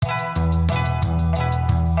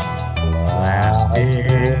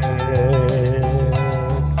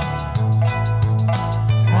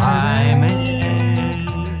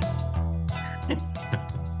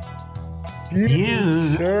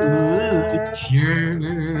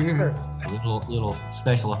Future. Little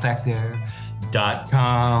special effect there.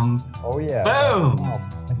 .com. Oh yeah. Boom.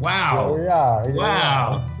 Wow. Oh, yeah.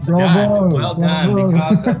 Wow. Bravo. Well done. Bravo.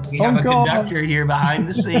 Because we have a God. conductor here behind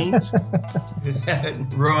the scenes.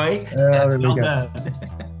 Roy, well done.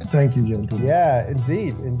 Thank you, gentlemen. Yeah,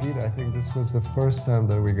 indeed. I think this was the first time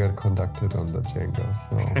that we got conducted on the Django.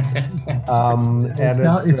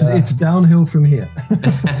 So, it's downhill from here.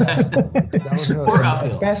 Or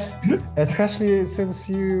uphill. Especially since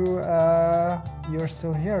you're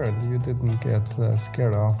still here and you didn't get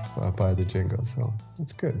scared off by the Django. So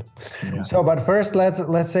it's good. Yeah. So, but first,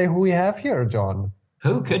 let's say who we have here, John.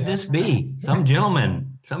 Who could this be? Some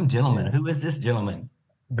gentleman. Who is this gentleman?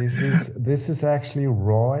 This is actually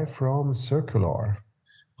Roy from CirQulor.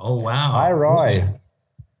 Oh wow! Hi, Roy.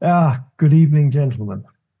 Good evening, gentlemen.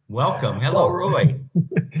 Welcome. Hello, Roy.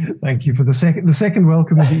 Thank you for the second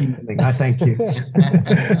welcome of the evening. I thank you.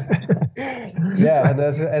 Yeah, and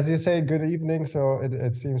as you say, good evening. So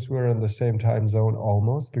it seems we're in the same time zone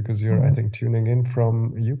almost, because you're, I think, tuning in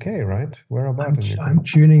from UK, right? Where about in UK? I'm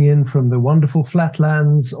tuning in from the wonderful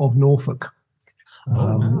flatlands of Norfolk.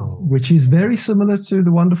 Which is very similar to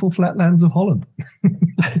the wonderful flatlands of Holland.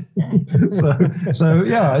 so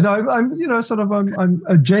yeah, I'm I'm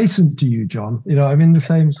adjacent to you, John. I'm in the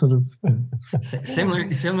same sort of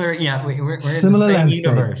similar. Yeah, we're similar in the same landscape.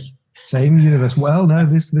 universe. Same universe. Well, no,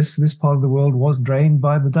 this part of the world was drained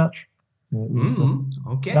by the Dutch.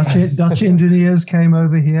 Okay. Dutch engineers came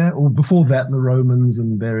over here, or before that, the Romans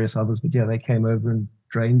and various others. But yeah, they came over and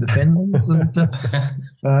drained the fenlands, and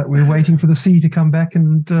we're waiting for the sea to come back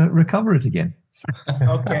and recover it again.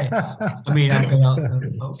 Okay.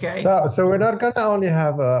 Okay. So we're not gonna only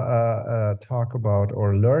have a talk about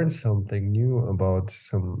or learn something new about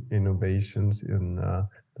some innovations in the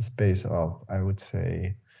space of, I would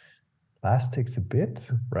say, plastics a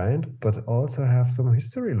bit, right? But also have some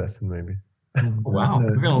history lesson maybe. Wow,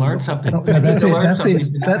 we're going to learn something. That's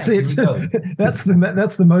it. That's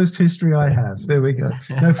the most history I have. There we go.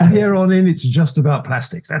 Now from here on in, it's just about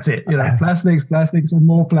plastics. That's it. Plastics, and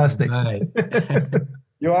more plastics. Right.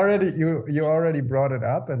 You already brought it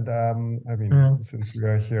up, and since we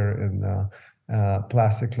are here in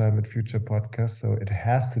Plastic Climate Future podcast, so it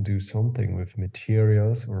has to do something with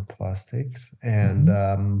materials or plastics, and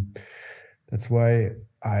that's why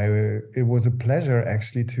it was a pleasure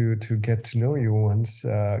actually to get to know you once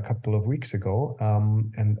a couple of weeks ago,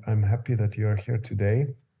 and I'm happy that you are here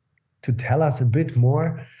today to tell us a bit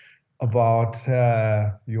more about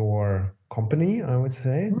your company, I would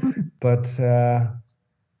say. But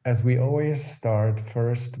as we always start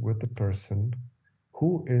first with the person,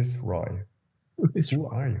 who is Roy? Who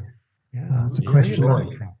are you? Yeah, that's a question.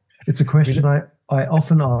 It's a question I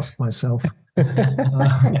often ask myself.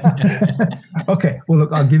 Okay, well,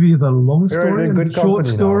 look, I'll give you the long story and the short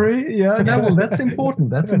story. Now. Yeah, no, well, that's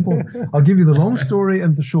important. I'll give you the long story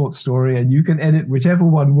and the short story, and you can edit whichever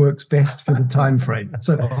one works best for the time frame.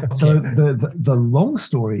 So the long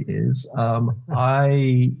story is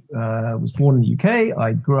I was born in the UK.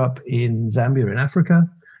 I grew up in Zambia in Africa.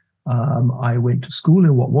 I went to school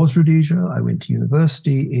in what was Rhodesia. I went to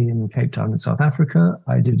university in Cape Town in South Africa.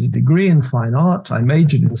 I did a degree in fine art. I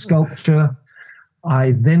majored in sculpture.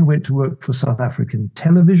 I then went to work for South African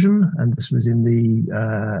television, and this was in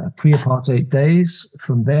the pre-apartheid days.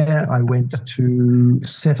 From there, I went to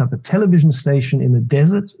set up a television station in the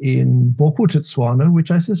desert in Bophuthatswana,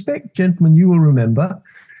 which I suspect, gentlemen, you will remember,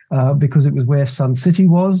 because it was where Sun City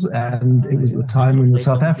was, and it was the time when the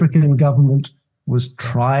South African government was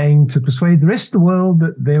trying to persuade the rest of the world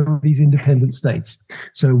that there were these independent states.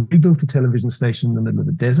 So we built a television station in the middle of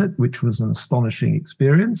the desert, which was an astonishing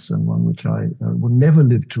experience, and one which I will never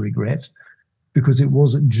live to regret, because it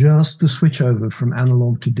was just the switchover from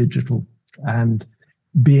analog to digital. And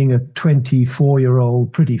being a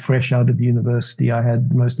 24-year-old, pretty fresh out of university, I had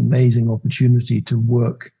the most amazing opportunity to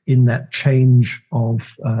work in that change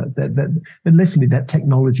of that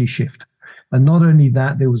technology shift. And not only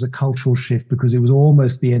that, there was a cultural shift, because it was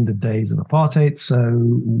almost the end of days of apartheid. So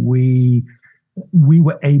we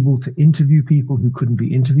were able to interview people who couldn't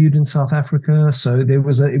be interviewed in South Africa. So it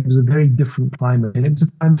was a very different climate, and it was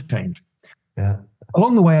a time to change. Yeah.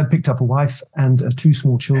 Along the way, I picked up a wife and two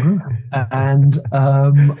small children, and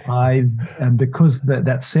because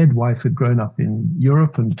that said wife had grown up in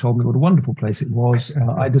Europe and told me what a wonderful place it was,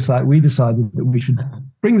 we decided that we should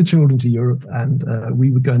bring the children to Europe, and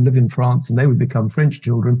we would go and live in France, and they would become French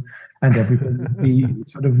children, and everything would be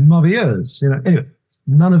sort of merveilleuse. Anyway,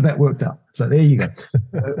 none of that worked out. So there you go.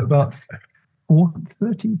 About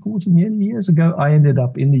 14 years ago, I ended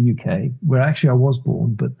up in the UK, where actually I was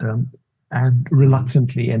born, but and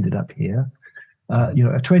reluctantly ended up here. A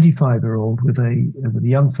 25-year-old with a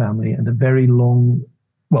young family and a very long,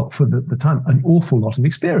 well, for the time, an awful lot of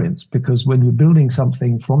experience, because when you're building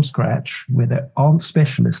something from scratch where there aren't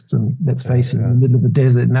specialists, and let's face it, in the middle of the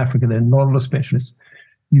desert in Africa, there are not a lot of specialists,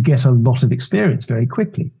 you get a lot of experience very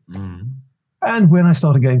quickly. Mm. And when I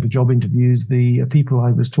started going for job interviews, the people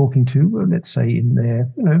I was talking to were, let's say, in their,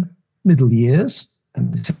 middle years,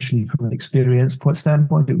 and essentially from an experience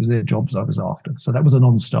standpoint, it was their jobs I was after. So that was a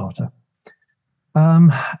non-starter.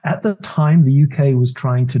 At the time, the UK was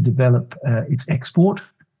trying to develop its export.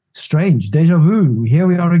 Strange, déjà vu. Here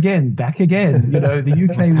we are again, back again. The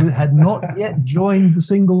UK had not yet joined the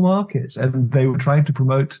single market, and they were trying to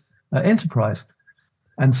promote enterprise.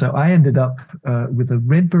 And so I ended up with a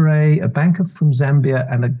red beret, a banker from Zambia,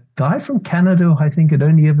 and a guy from Canada who I think had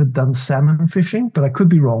only ever done salmon fishing, but I could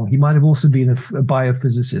be wrong. He might have also been a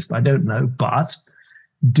biophysicist. I don't know, but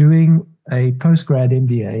doing a postgrad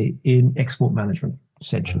MBA in export management,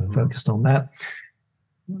 essentially focused on that.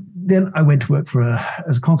 Then I went to work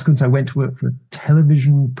as a consequence, I went to work for a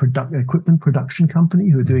television equipment production company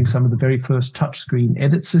who were doing some of the very first touchscreen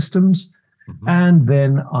edit systems. Mm-hmm. And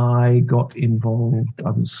then I got involved.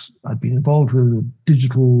 I'd been involved with a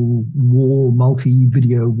digital war,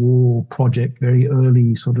 multi-video war project, very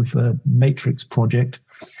early sort of matrix project.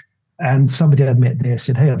 And somebody I'd met there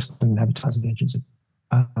said, "Hey, I'm starting an advertising agency.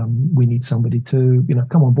 We need somebody to,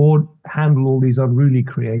 come on board, handle all these unruly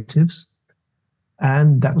creatives."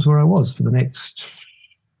 And that was where I was for the next,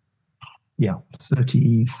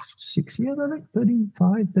 36 years, I think,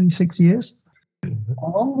 36 years.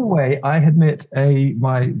 Along the way, I had met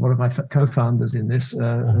one of my co-founders in this,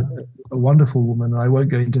 a wonderful woman. I won't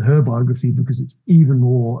go into her biography because it's even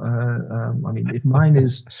more, if mine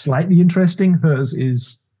is slightly interesting, hers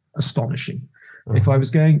is astonishing. If I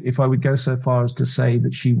would go so far as to say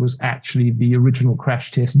that she was actually the original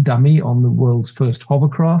crash test dummy on the world's first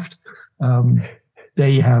hovercraft. There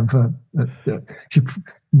you have.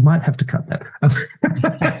 You might have to cut that.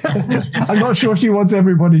 I'm not sure she wants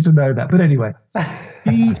everybody to know that, but anyway,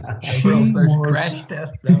 she was crash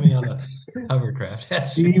test dummy on a hovercraft.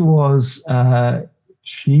 She was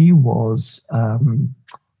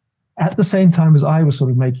at the same time as I was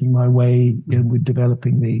sort of making my way with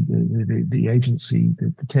developing the agency,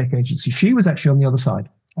 the tech agency. She was actually on the other side.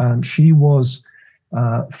 She was.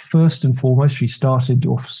 First and foremost, she started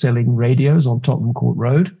off selling radios on Tottenham Court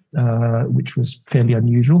Road, which was fairly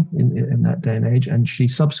unusual in that day and age. And she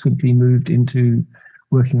subsequently moved into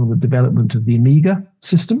working on the development of the Amiga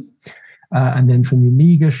system. And then from the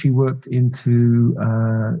Amiga, she worked into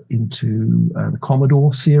the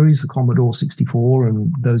Commodore series, the Commodore 64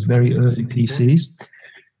 and those very early PCs.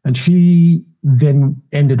 And she then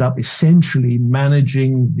ended up essentially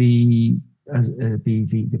managing the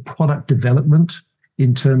product development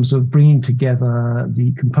in terms of bringing together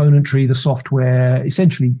the componentry, the software,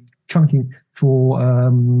 essentially chunking for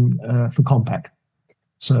Compaq.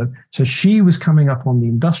 So she was coming up on the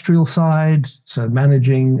industrial side, so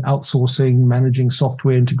managing outsourcing, managing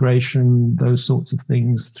software integration, those sorts of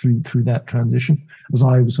things through that transition, as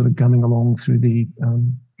I was sort of coming along through the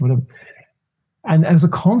whatever. And as a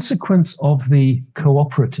consequence of the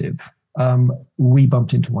cooperative, we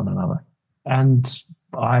bumped into one another. And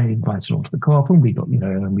I invited her onto the co-op, and we got,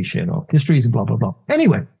 and we shared our histories and blah, blah, blah.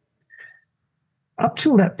 Anyway, up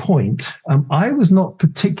till that point, I was not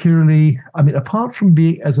particularly, apart from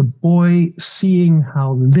being, as a boy, seeing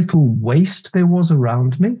how little waste there was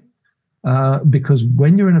around me, because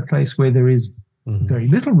when you're in a place where there is very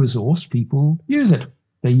little resource, people use it.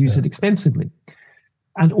 They use it extensively.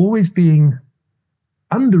 And always being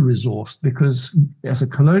under-resourced, because as a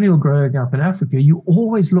colonial growing up in Africa, you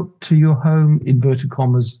always look to your home, inverted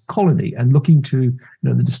commas, colony, and looking to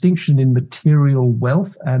the distinction in material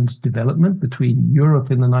wealth and development between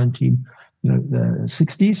Europe in the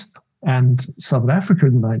 60s and Southern Africa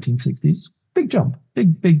in the 1960s. Big jump,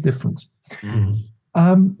 big difference.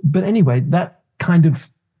 Mm-hmm. But anyway, that kind of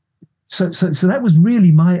so that was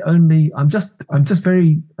really my only. I'm just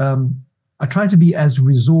very. I try to be as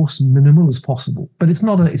resource minimal as possible, but it's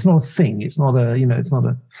not a thing. It's not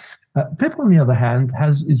a, Pip, on the other hand,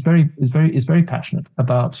 is very passionate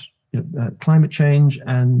about climate change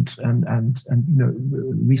and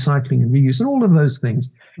recycling and reuse and all of those things.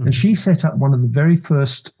 Mm-hmm. And she set up one of the very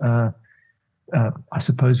first I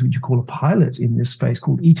suppose, what you call a pilot in this space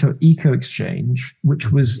called Eco Exchange,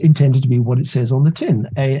 which was intended to be what it says on the tin,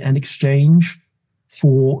 an exchange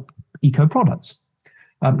for eco products.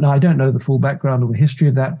 Now, I don't know the full background or the history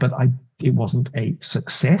of that, but it wasn't a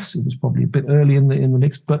success. It was probably a bit early in the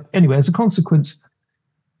mix. But anyway, as a consequence,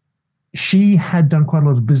 she had done quite a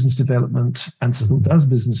lot of business development and still does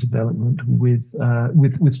business development with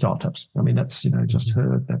startups. I mean, that's just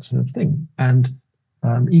that's her thing. And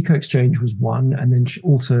Eco Exchange was one, and then she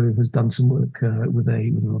also has done some work with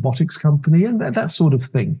a robotics company and that sort of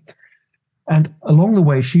thing. And along the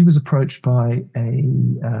way, she was approached by a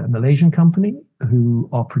Malaysian company who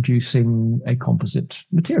are producing a composite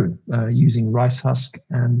material using rice husk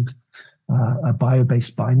and a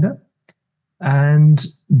bio-based binder. And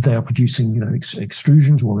they are producing,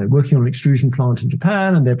 extrusions. Well, they're working on an extrusion plant in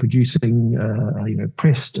Japan, and they're producing,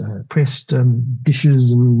 pressed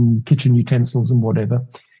dishes and kitchen utensils and whatever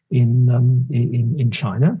in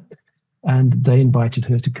China. And they invited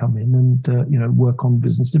her to come in and work on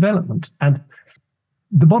business development. And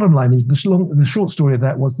the bottom line is the short story of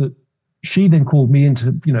that was that she then called me in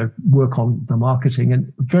to work on the marketing,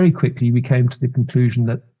 and very quickly we came to the conclusion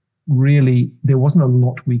that really there wasn't a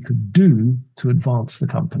lot we could do to advance the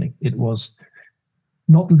company. It was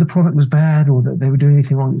not that the product was bad or that they were doing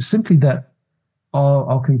anything wrong. It was simply that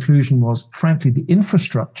our conclusion was, frankly, the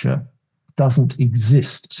infrastructure doesn't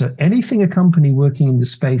exist. So anything a company working in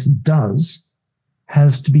this space does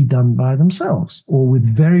has to be done by themselves or with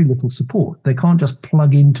very little support. They can't just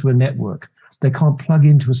plug into a network. They can't plug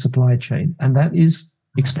into a supply chain. And that is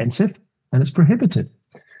expensive and it's prohibitive.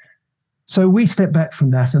 So we stepped back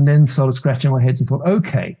from that and then started scratching our heads and thought,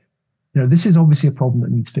 okay, this is obviously a problem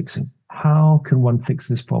that needs fixing. How can one fix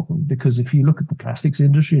this problem? Because if you look at the plastics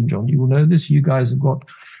industry, and John, you will know this, you guys have got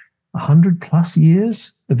 100+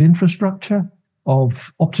 years of infrastructure,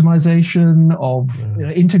 of optimization, of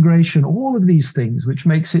integration, all of these things, which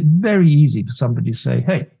makes it very easy for somebody to say,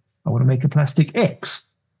 hey, I want to make a plastic X.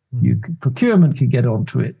 Procurement can get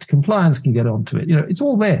onto it. Compliance can get onto it. It's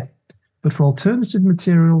all there. But for alternative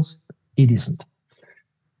materials, it isn't.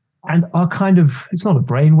 And our it's not a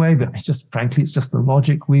brainwave, but it's just the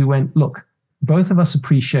logic. We went, look, both of us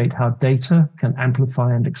appreciate how data can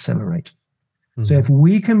amplify and accelerate. So if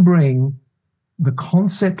we can bring the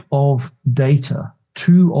concept of data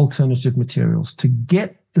to alternative materials to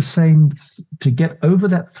get over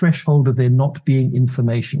that threshold of there not being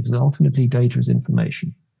information, because ultimately data is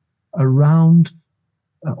information, around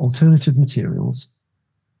alternative materials,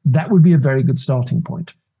 that would be a very good starting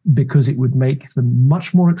point, because it would make them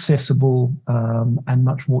much more accessible and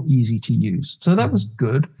much more easy to use. So that was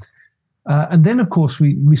good. And then, of course,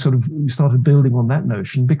 we started building on that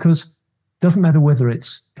notion, because it doesn't matter whether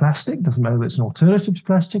it's plastic, doesn't matter whether it's an alternative to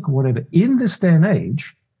plastic or whatever. In this day and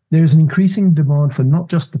age, there is an increasing demand for not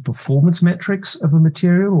just the performance metrics of a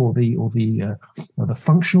material or the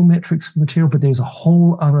functional metrics of a material, but there's a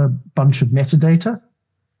whole other bunch of metadata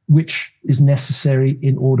which is necessary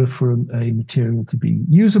in order for a material to be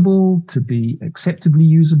usable, to be acceptably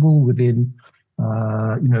usable within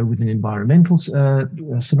within environmental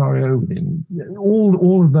scenario, within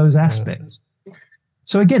all of those aspects.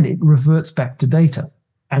 So again, it reverts back to data.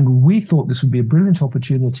 And we thought this would be a brilliant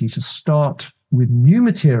opportunity to start with new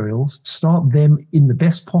materials, start them in the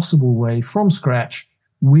best possible way from scratch,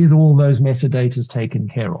 with all those metadatas taken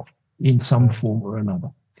care of in some form or another.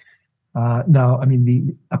 Now, I mean,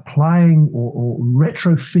 the applying or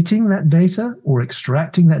retrofitting that data or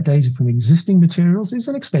extracting that data from existing materials is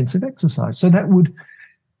an expensive exercise. So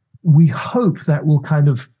we hope that will kind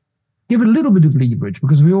of give a little bit of leverage,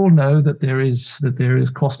 because we all know that there is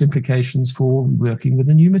cost implications for working with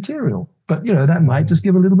a new material. But that might just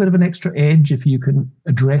give a little bit of an extra edge if you can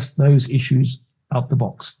address those issues out the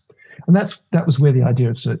box. And that was where the idea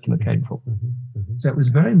of CirQulor came from. So it was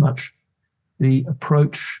very much the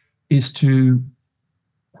approach is to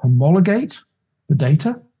homologate the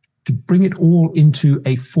data, to bring it all into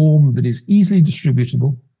a form that is easily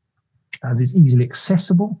distributable, that is easily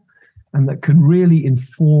accessible, and that can really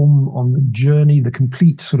inform on the journey, the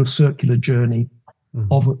complete sort of circular journey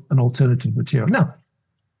of an alternative material. Now,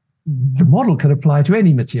 the model can apply to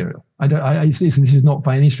any material. This is not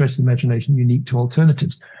by any stretch of the imagination unique to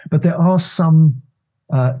alternatives, but there are some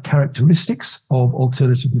characteristics of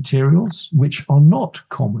alternative materials which are not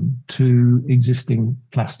common to existing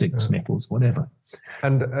plastics, metals, whatever.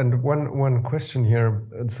 And one question here.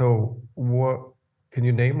 So what can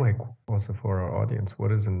you name, like, also for our audience,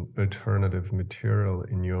 what is an alternative material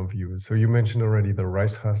in your view? So you mentioned already the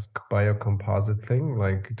rice husk biocomposite thing.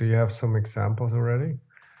 Like, do you have some examples already?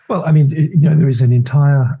 Well, I mean, there is an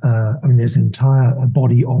entire, there's an entire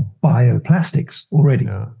body of bioplastics already.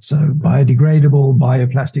 Yeah. So biodegradable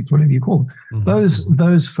bioplastics, whatever you call them.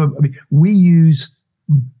 Mm-hmm.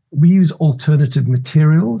 We use alternative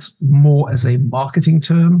materials more as a marketing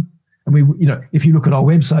term. And if you look at our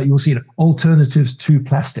website, you'll see alternatives to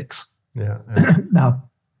plastics. Yeah. Now,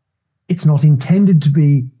 it's not intended to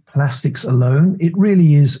be plastics alone. It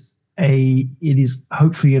really is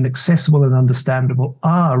hopefully an accessible and understandable.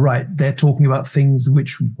 Right, they're talking about things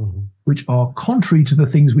which are contrary to the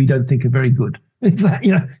things we don't think are very good. It's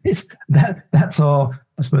that, that's our,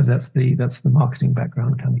 I suppose that's the marketing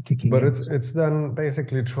background kind of kicking in. But in. it's then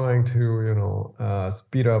basically trying to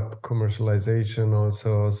speed up commercialization,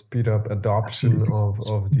 also speed up adoption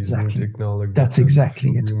of these new technologies. That's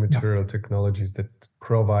exactly it. New material technologies that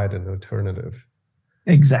provide an alternative.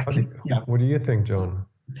 Exactly. What do you think, John?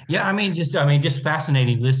 Yeah, just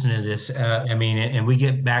fascinating listening to this. And we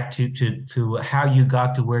get back to how you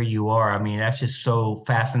got to where you are. I mean, that's just so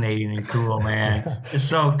fascinating and cool, man. It's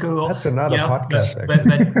so cool. That's another podcast. But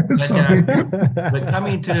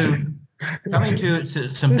coming to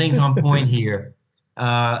some things on point here,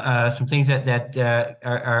 some things that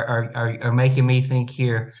are making me think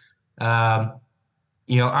here.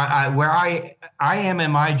 Where I am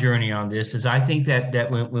in my journey on this is I think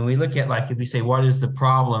that when we look at, like, if we say, what is the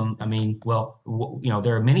problem? I mean,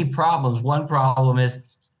 there are many problems. One problem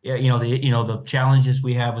is, the challenges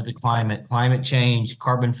we have with the climate change,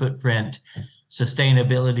 carbon footprint,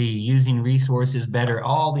 sustainability, using resources better,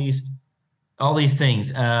 all these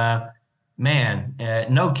things. No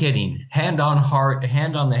kidding. Hand on heart,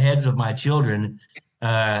 hand on the heads of my children,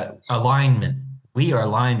 alignment. We are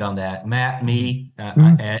aligned on that, Matt, me,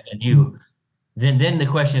 and you. Then the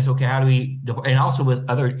question is, okay, how do we? And also with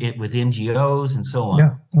NGOs and so on.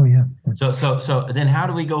 Yeah. Oh, yeah. So then how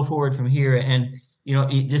do we go forward from here? And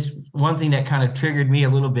just one thing that kind of triggered me a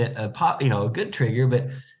little bit, a good trigger. But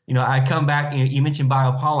I come back. You mentioned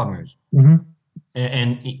biopolymers,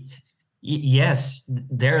 and yes,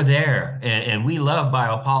 they're there, and we love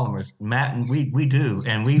biopolymers, Matt, and we do,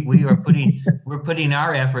 and we are putting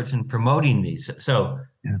our efforts in promoting these. So,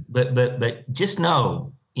 yeah. But just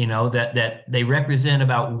know, that they represent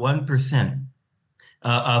about 1%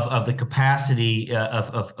 of the capacity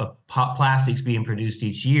of plastics being produced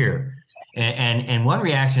each year, and one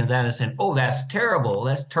reaction to that is saying, oh, that's terrible.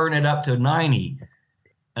 Let's turn it up to 90.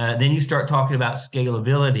 Then you start talking about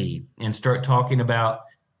scalability and start talking about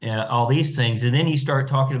all these things. And then you start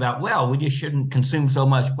talking about, well, we just shouldn't consume so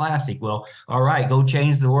much plastic. Well, all right, go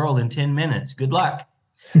change the world in 10 minutes. Good luck.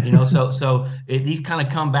 These kind of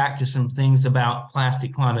come back to some things about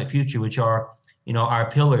plastic climate future, which are, our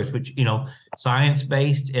pillars, which,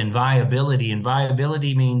 science-based and viability. And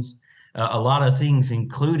viability means a lot of things,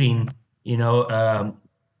 including,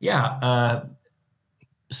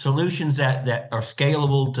 solutions that are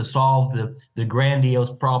scalable to solve the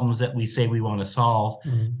grandiose problems that we say we want to solve,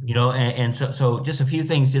 so just a few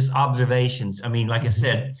things, just observations. I mean, like I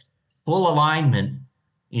said, full alignment,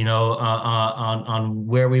 on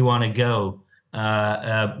where we want to go,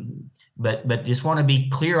 but just want to be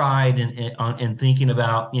clear-eyed and thinking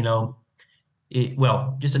about,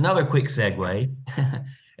 just another quick segue.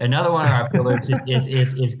 Another one of our pillars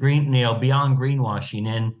is green, beyond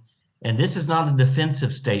greenwashing. And this is not a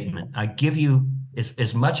defensive statement. I give you,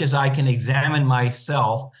 as much as I can examine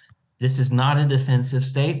myself, this is not a defensive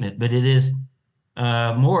statement, but it is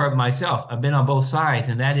more of myself. I've been on both sides,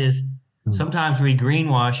 and that is sometimes we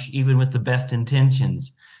greenwash even with the best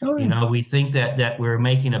intentions. Oh, yeah. We think that we're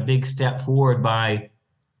making a big step forward by,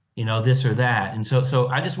 this or that. And so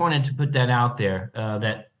I just wanted to put that out there,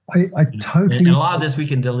 that I totally... And a lot of this we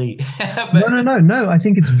can delete. But, no. I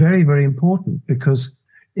think it's very, very important because...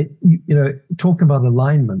 talking about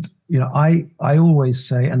alignment, I always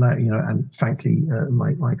say, and and frankly,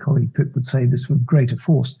 my colleague Pip would say this with greater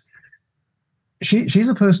force. She's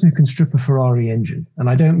a person who can strip a Ferrari engine, and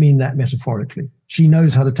I don't mean that metaphorically. She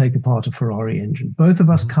knows how to take apart a Ferrari engine. Both of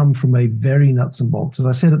us come from a very nuts and bolts. As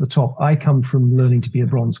I said at the top, I come from learning to be a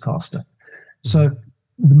bronze caster. So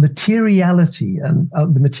the materiality and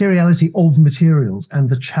the materiality of materials and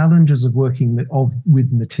the challenges of working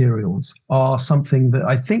with materials are something that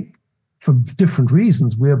I think, for different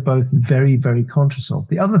reasons, we're both very, very conscious of.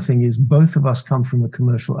 The other thing is both of us come from a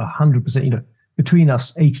commercial, 100%, between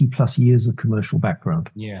us, 80 plus years of commercial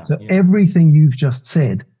background. Yeah. So everything you've just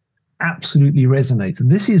said absolutely resonates.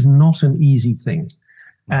 This is not an easy thing.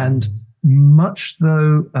 And much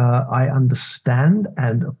though I understand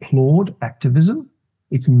and applaud activism,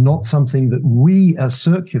 it's not something that we as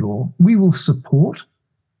CirQulor, we will support,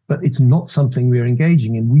 but it's not something we're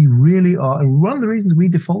engaging in. We really are. And one of the reasons we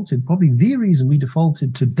defaulted, probably the reason we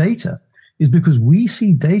defaulted to data, is because we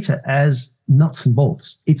see data as nuts and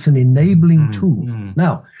bolts. It's an enabling tool.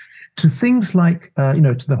 Now, to things like,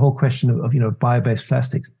 to the whole question of bio-based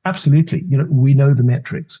plastics, absolutely. We know the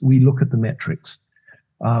metrics. We look at the metrics.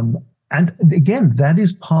 And again, that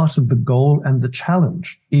is part of the goal and the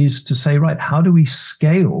challenge, is to say, right, how do we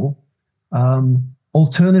scale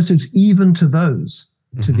alternatives even to those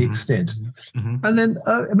to the extent? And then,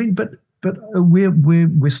 but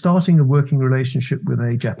we're starting a working relationship with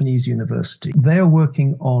a Japanese university. They are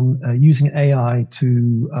working on using AI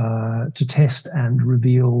to test and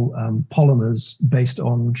reveal polymers based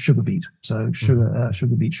on sugar beet, so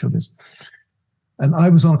sugar beet sugars. And I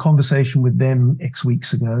was on a conversation with them X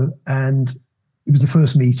weeks ago, and it was the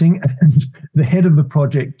first meeting, and the head of the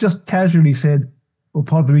project just casually said, well,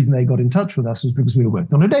 part of the reason they got in touch with us was because we were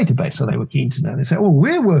working on a database, so they were keen to know. And they said, oh,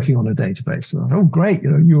 we're working on a database. And I thought, oh, great,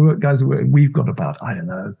 you guys are working. We've got about, I don't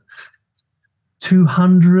know,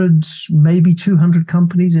 200, maybe 200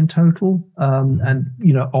 companies in total. And,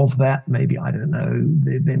 of that, maybe, I don't know,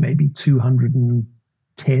 there may be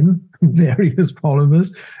 210 various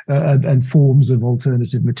polymers and forms of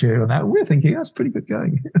alternative material. Now, we're thinking, that's pretty good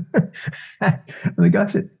going. And the guy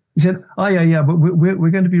said, oh, yeah, but we're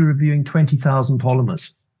going to be reviewing 20,000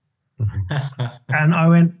 polymers. And I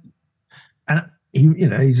went, and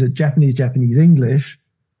he's a Japanese English.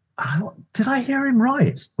 I thought, did I hear him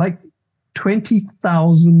right? Like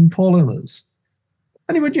 20,000 polymers.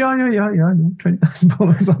 And he went, yeah, 20,000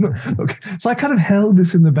 polymers. Okay. So I kind of held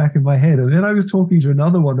this in the back of my head. And then I was talking to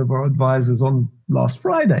another one of our advisors on last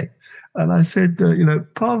Friday. And I said,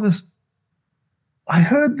 Parvis, I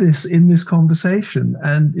heard this in this conversation,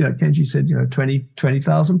 and Kenji said,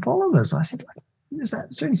 20,000 polymers. I said, is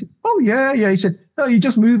that so? He said, oh yeah. He said, no, you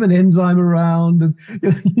just move an enzyme around, and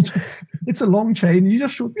it's a long chain. And you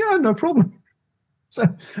just no problem.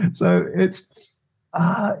 So it's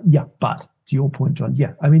But to your point, John,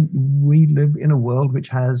 we live in a world which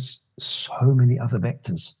has so many other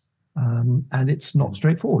vectors, and it's not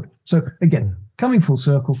straightforward. So again, coming full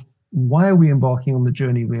circle, why are we embarking on the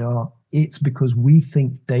journey we are? It's because we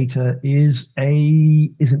think data is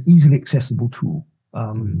an easily accessible tool.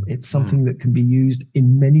 It's something that can be used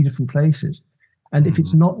in many different places. And if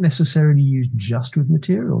it's not necessarily used just with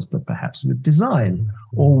materials, but perhaps with design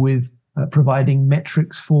or with providing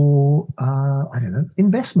metrics for,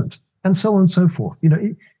 investment and so on and so forth,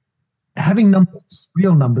 having numbers,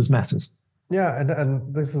 real numbers matters. Yeah,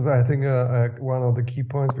 and this is, I think, one of the key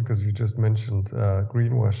points, because you just mentioned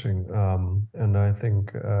greenwashing, and I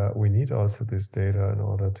think we need also this data in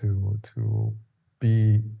order to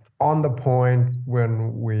be on the point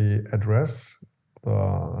when we address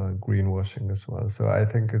the greenwashing as well. So I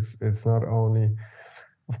think it's not only,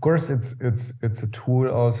 of course, it's a tool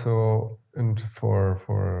also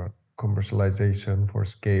for commercialization, for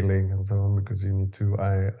scaling and so on, because you need to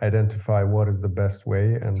identify what is the best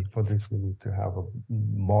way. And for this, we need to have a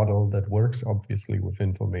model that works, obviously, with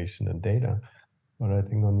information and data. But I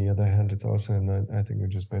think on the other hand, it's also, and I think we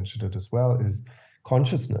just mentioned it as well, is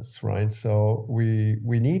consciousness, right? So we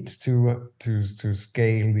need to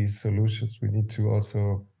scale these solutions. We need to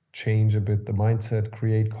also change a bit the mindset,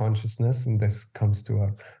 create consciousness, and this comes to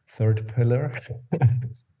our third pillar,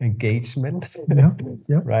 engagement. Yeah.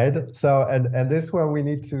 Right. So and this one we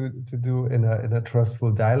need to do in a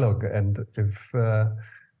trustful dialogue. And if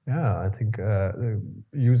I think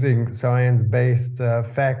using science-based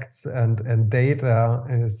facts and data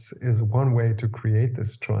is one way to create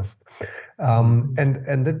this trust. And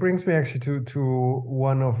that brings me actually to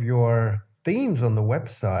one of your themes on the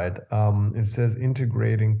website. It says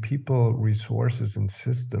integrating people, resources, and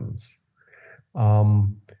systems.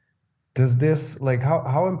 Does this,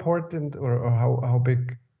 how important or how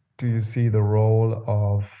big do you see the role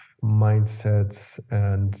of mindsets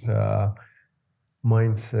and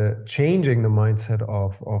changing the mindset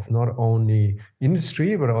of not only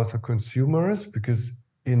industry but also consumers, because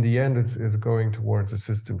in the end it's going towards a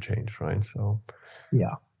system change, right? So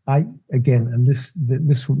and this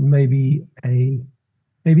may be a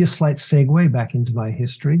slight segue back into my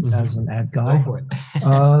history as an ad guy. Go for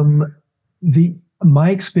it.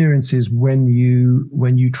 My experience is when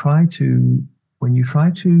you try to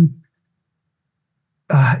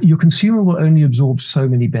your consumer will only absorb so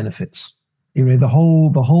many benefits. The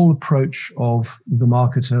whole approach of the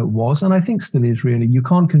marketer was, and I think still is, really, you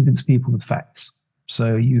can't convince people with facts.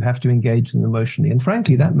 So you have to engage them emotionally. And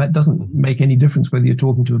frankly, that doesn't make any difference whether you're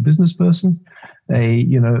talking to a business person,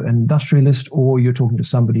 an industrialist, or you're talking to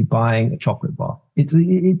somebody buying a chocolate bar. It's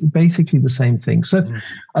basically the same thing. So,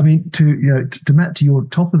 I mean, to Matt, to your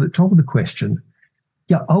top of the question,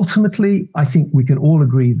 yeah, ultimately, I think we can all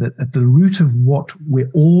agree that at the root of what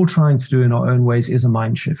we're all trying to do in our own ways is a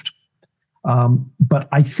mind shift. But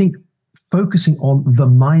I think focusing on the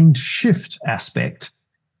mind shift aspect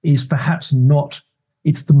is perhaps not,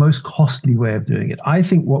 it's the most costly way of doing it. I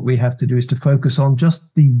think what we have to do is to focus on just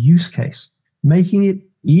the use case, making it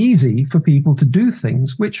easy for people to do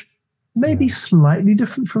things which may be slightly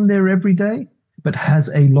different from their everyday, but has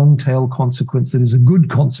a long tail consequence that is a good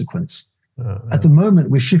consequence. At the moment,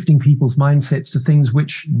 we're shifting people's mindsets to things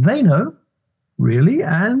which they know, really,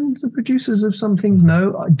 and the producers of some things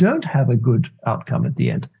know don't have a good outcome at the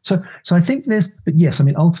end. So I think but yes, I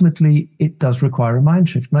mean, ultimately, it does require a mind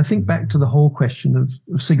shift. And I think back to the whole question of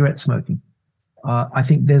cigarette smoking. I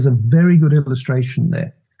think there's a very good illustration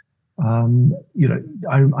there.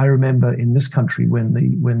 I remember in this country when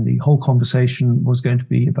the whole conversation was going to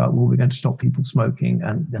be about, well, we're going to stop people smoking,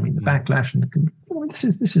 and I mean the backlash and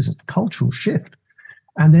this is a cultural shift,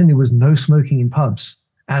 and then there was no smoking in pubs,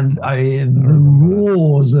 and the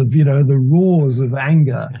roars of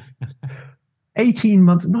anger. 18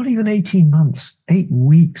 months, not even 18 months, 8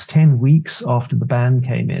 weeks, 10 weeks after the ban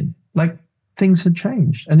came in, like, things had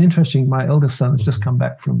changed. And interesting, my eldest son has just come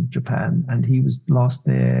back from Japan, and he was last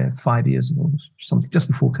there 5 years ago, something just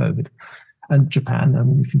before COVID. And Japan, I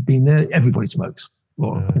mean, if you've been there, everybody smokes,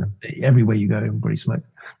 or everywhere you go, everybody smokes.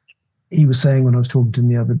 He was saying, when I was talking to him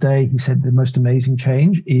the other day, he said the most amazing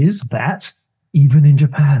change is that even in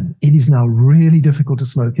Japan, it is now really difficult to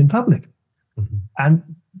smoke in public. And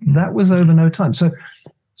that was over no time. So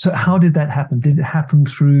how did that happen? Did it happen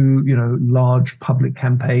through, large public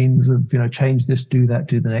campaigns of, change this, do that,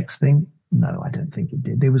 do the next thing? No, I don't think it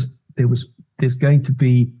did. There's going to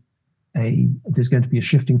be a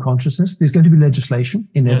shift in consciousness. There's going to be legislation.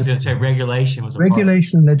 I was going to say regulation was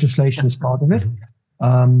regulation and legislation is part of it.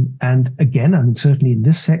 And again, I mean, certainly in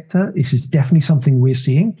this sector, this is definitely something we're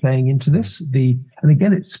seeing playing into this. And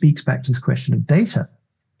again, it speaks back to this question of data,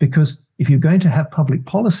 because if you're going to have public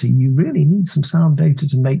policy, you really need some sound data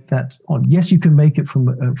to make that on. Yes, you can make it from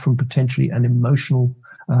potentially an emotional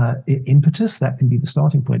impetus. That can be the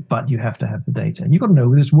starting point, but you have to have the data, and you've got to know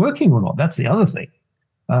whether it's working or not. That's the other thing.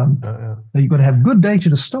 You've got to have good data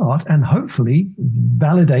to start, and hopefully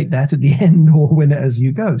validate that at the end or as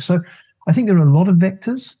you go. So I think there are a lot of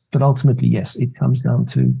vectors, but ultimately, yes, it comes down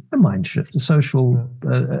to a mind shift,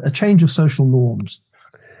 a change of social norms.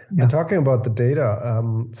 Yeah. And talking about the data,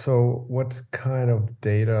 so what kind of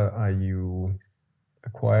data are you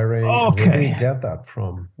acquiring? Okay. Where do you get that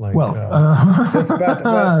from? Like,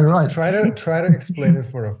 right. Try to explain it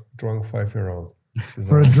for a drunk 5-year-old.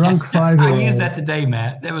 For a drunk 5-year-old. I used that today,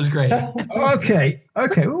 Matt. That was great. Okay.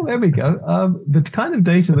 Well, there we go. The kind of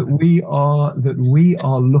data that we are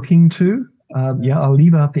looking to. I'll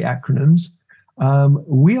leave out the acronyms.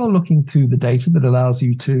 We are looking to the data that allows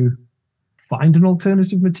you to find an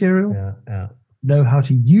alternative material, know how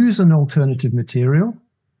to use an alternative material,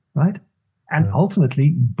 right? And ultimately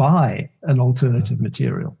buy an alternative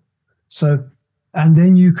material. So, and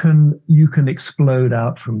then you can explode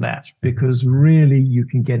out from that, because really you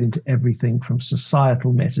can get into everything from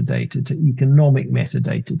societal metadata to economic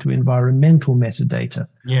metadata to environmental metadata.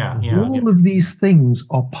 All of these things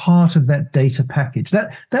are part of that data package.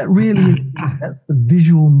 That really is, that's the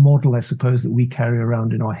visual model, I suppose, that we carry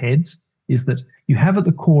around in our heads. Is that you have at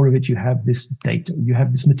the core of it, you have this data, you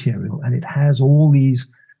have this material, and it has all these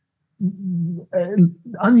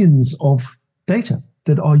onions of data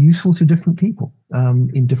that are useful to different people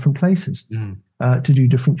in different places to do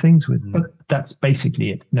different things with. But that's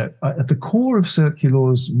basically it. At the core of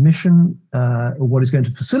CirQulor's mission, or what is going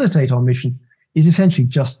to facilitate our mission, is essentially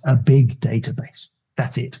just a big database.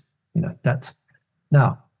 That's it. That's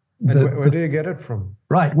now. Where do you get it from?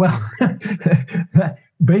 Right. Well,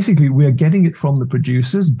 basically, we're getting it from the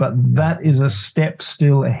producers, but that is a step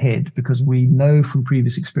still ahead, because we know from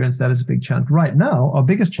previous experience that is a big challenge. Right now, our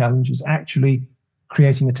biggest challenge is actually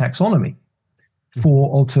creating a taxonomy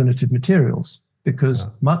for alternative materials, because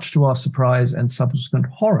much to our surprise and subsequent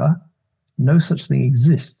horror, no such thing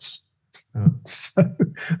exists. So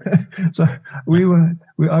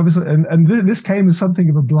this came as something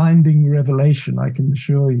of a blinding revelation, I can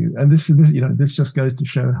assure you. And this just goes to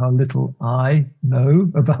show how little I know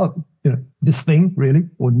about this thing, really,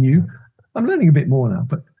 or new. I'm learning a bit more now,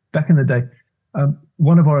 but back in the day,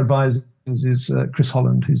 one of our advisors is Chris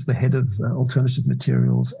Holland, who's the head of alternative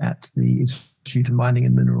materials at the Institute of Mining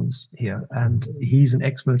and Minerals here, and he's an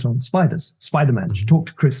expert on spiders. Spider-Man. You talk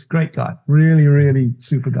to Chris, great guy, really, really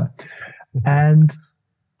super guy. And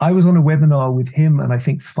I was on a webinar with him and I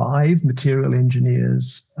think 5 material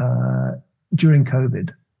engineers during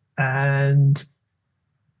COVID. And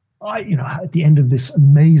at the end of this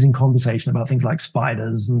amazing conversation about things like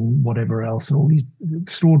spiders and whatever else and all these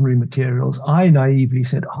extraordinary materials, I naively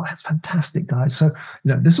said, "Oh, that's fantastic, guys. So,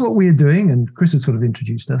 this is what we're doing." And Chris had sort of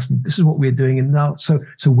introduced us, and this is what we're doing. And now, so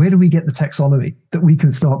where do we get the taxonomy that we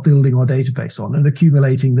can start building our database on and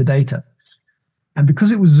accumulating the data? And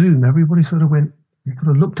because it was Zoom, everybody sort of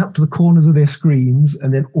looked up to the corners of their screens,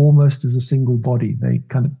 and then almost as a single body, they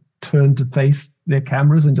kind of turned to face their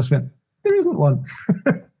cameras and just went, "There isn't one."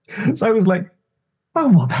 So I was like,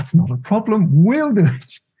 "Oh, well, that's not a problem. We'll do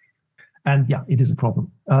it." And yeah, it is a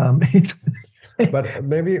problem. But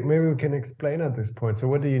maybe we can explain at this point. So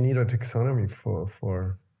what do you need a taxonomy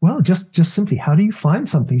for? Well, just simply, how do you find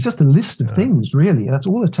something? It's just a list of things, really. That's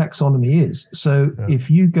all a taxonomy is. So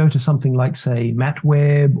if you go to something like, say,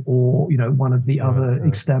 MatWeb or one of the other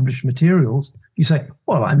established materials, you say,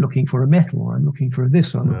 "Well, I'm looking for a metal, or I'm looking for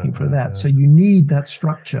this, or I'm looking for that." So you need that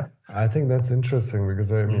structure. I think that's interesting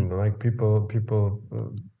because I mean, like people,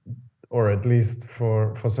 or at least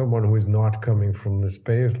for someone who is not coming from the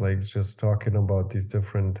space, like just talking about these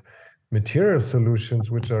different material solutions,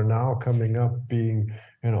 which are now coming up being,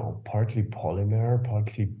 partly polymer,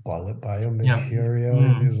 partly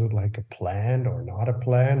biomaterial. Is it like a plant or not a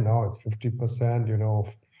plant? No, it's 50%,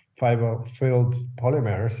 fiber-filled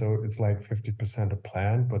polymer, so it's like 50% a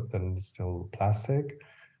plant, but then still plastic.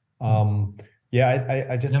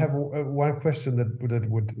 I just have one question that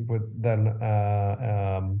would then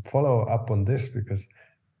follow up on this, because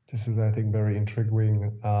this is, I think, very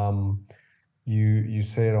intriguing. You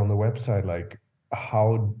say it on the website, like,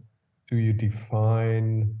 how do you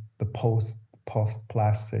define the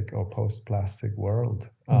post-plastic or post-plastic world?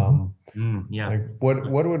 Like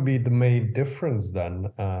what would be the main difference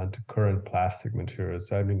then to current plastic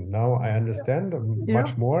materials? I mean, now I understand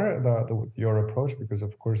much more your approach, because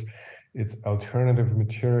of course it's alternative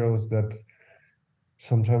materials that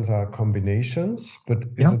sometimes are combinations, but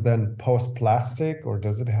is it then post-plastic, or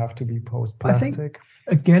does it have to be post-plastic? I think,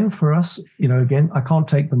 again, for us, I can't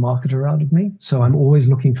take the marketer out of me. So I'm always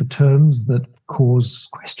looking for terms that cause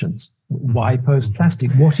questions. Why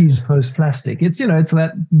post-plastic? What is post-plastic? It's, it's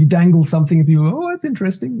that you dangle something and people go, "Oh, it's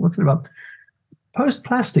interesting. What's it about?"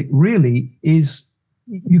 Post-plastic really is,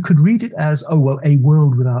 you could read it as, "Oh, well, a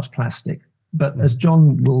world without plastic." But as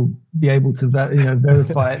John will be able to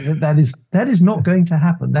verify, that is not going to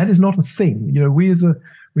happen. That is not a thing. We as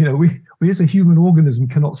a human organism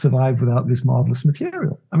cannot survive without this marvelous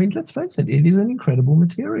material. I mean, let's face it, it is an incredible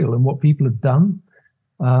material, and what people have done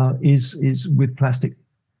is with plastic.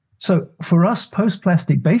 So for us,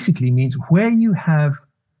 post-plastic basically means where you have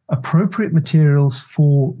appropriate materials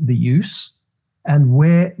for the use, and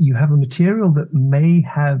where you have a material that may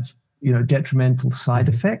have detrimental side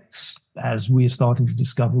effects, as we are starting to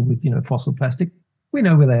discover with fossil plastic. We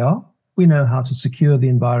know where they are. We know how to secure the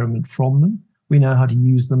environment from them. We know how to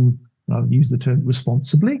use them. I'll use the term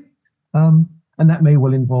responsibly, and that may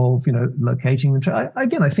well involve locating them.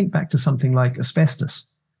 Again, I think back to something like asbestos.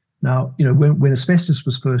 Now, when asbestos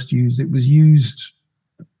was first used, it was used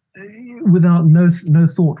without no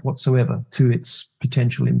thought whatsoever to its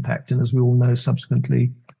potential impact, and as we all know,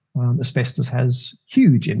 subsequently, asbestos has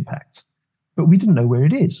huge impacts. But we didn't know where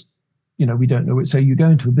it is. We don't know it. So you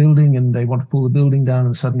go into a building and they want to pull the building down,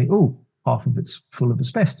 and suddenly, half of it's full of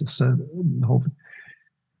asbestos. So the whole thing.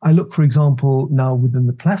 I look, for example, now within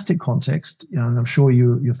the plastic context, and I'm sure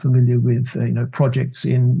you're familiar with projects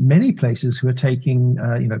in many places who are taking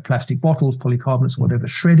plastic bottles, polycarbonates, whatever,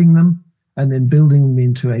 shredding them, and then building them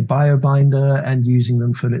into a biobinder and using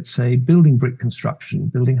them for, let's say, building brick construction,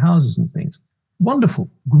 building houses and things. Wonderful,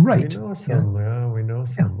 great. We know some. We know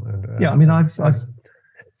some. Yeah, I mean, I've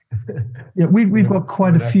we've got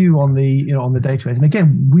quite a few on the database, and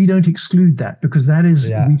again, we don't exclude that, because that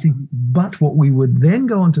is we think. But what we would then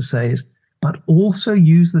go on to say is, but also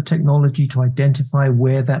use the technology to identify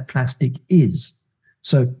where that plastic is.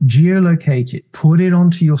 So geolocate it, put it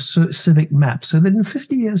onto your civic map, so that in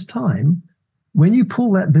 50 years' time, when you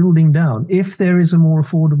pull that building down, if there is a more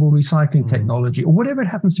affordable recycling technology or whatever it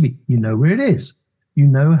happens to be, you know where it is. You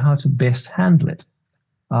know how to best handle it.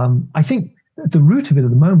 I think at the root of it at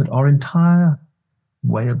the moment, our entire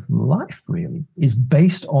way of life really is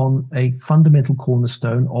based on a fundamental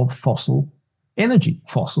cornerstone of fossil energy,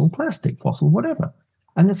 fossil plastic, fossil whatever.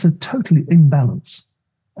 And it's a totally imbalance.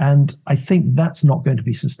 And I think that's not going to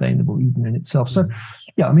be sustainable even in itself. So,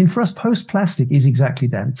 yeah, I mean, for us, post-plastic is exactly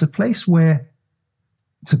that. It's a place where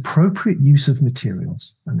it's appropriate use of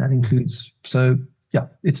materials, and that includes. So yeah,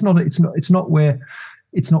 it's not where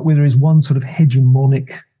there is one sort of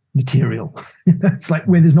hegemonic material. It's like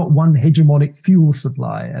where there's not one hegemonic fuel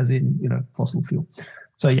supply, as in fossil fuel.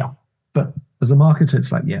 So yeah, but as a marketer,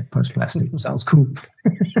 it's like post-plastic sounds cool.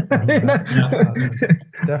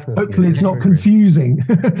 Definitely. Hopefully, it's not confusing.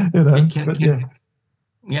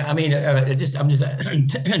 Yeah, I mean, I'm just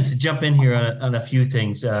to jump in here on a few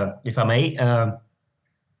things, if I may.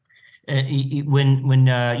 When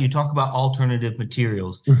you talk about alternative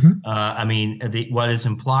materials, I mean, what is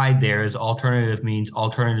implied there is alternative means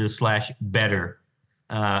alternative / better,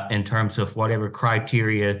 in terms of whatever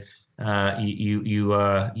criteria you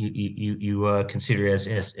consider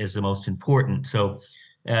as the most important. So,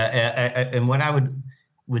 and what I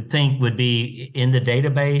would think would be in the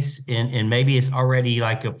database, and maybe it's already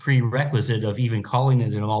like a prerequisite of even calling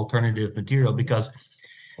it an alternative material, because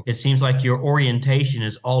it seems like your orientation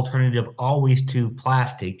is alternative always to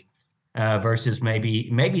plastic, versus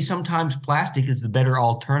maybe sometimes plastic is the better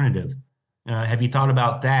alternative. Have you thought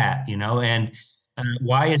about that? And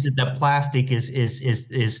why is it that plastic is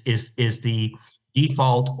the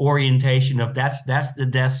default orientation of that's the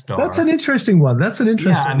Death Star? That's an interesting one. Yeah,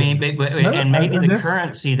 I mean, and maybe the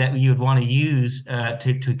currency that you would want to use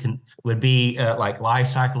would be like life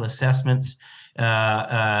cycle assessments,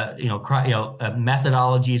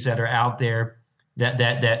 methodologies that are out there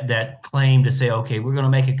that claim to say, okay, we're going to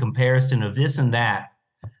make a comparison of this and that,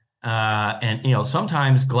 and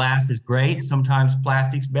sometimes glass is great, sometimes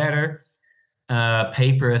plastic's better,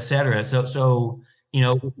 paper, etc. So.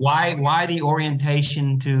 Why the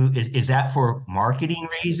orientation to is that for marketing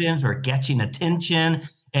reasons or getting attention?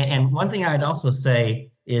 And one thing I'd also say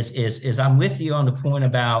is I'm with you on the point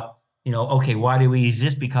about, okay, why do we use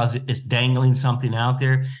this? Because it's dangling something out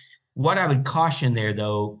there. What I would caution there,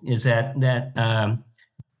 though, is that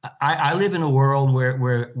I live in a world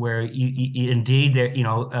where you indeed there,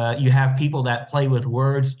 you have people that play with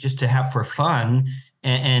words just to have for fun.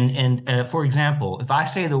 And for example, if I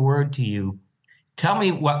say the word to you, tell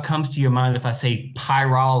me what comes to your mind if I say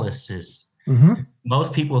pyrolysis.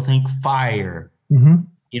 Most people think fire.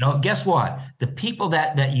 Guess what? The people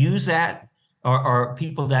that use that are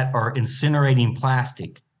people that are incinerating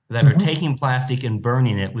plastic, that are taking plastic and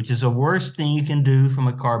burning it, which is the worst thing you can do from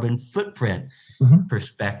a carbon footprint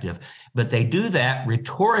perspective. But they do that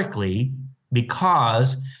rhetorically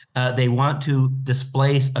because they want to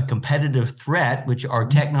displace a competitive threat, which are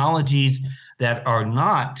technologies that are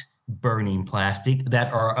not burning plastic,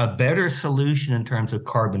 that are a better solution in terms of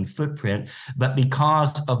carbon footprint, but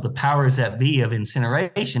because of the powers that be of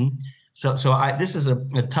incineration. So this is a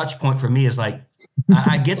touch point for me, is like,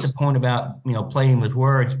 I get the point about, playing with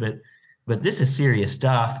words, but this is serious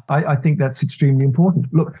stuff. I think that's extremely important.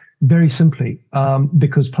 Look, very simply,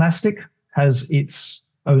 because plastic has its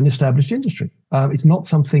own established industry. It's not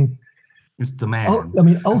something. It's the man. I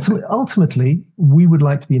mean, ultimately, we would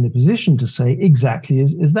like to be in a position to say exactly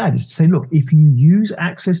as that is to say, look, if you use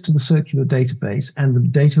access to the CirQulor database and the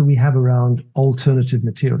data we have around alternative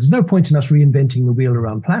materials, there's no point in us reinventing the wheel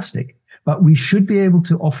around plastic, but we should be able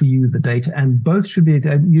to offer you the data, and you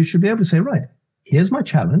should be able to say, right, here's my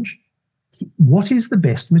challenge. What is the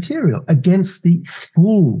best material against the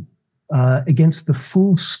full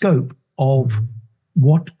scope of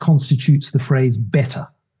what constitutes the phrase better?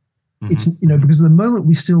 It's, because at the moment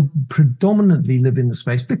we still predominantly live in the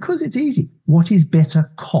space because it's easy. What is better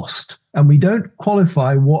cost? And we don't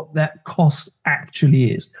qualify what that cost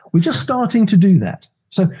actually is. We're just starting to do that.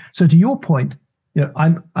 So to your point,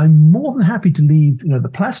 I'm more than happy to leave, the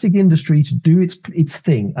plastic industry to do its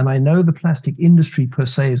thing. And I know the plastic industry per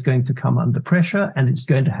se is going to come under pressure, and it's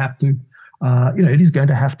going to have to, it is going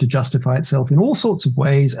to have to justify itself in all sorts of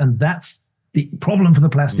ways. And that's the problem for the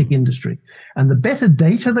plastic industry. And the better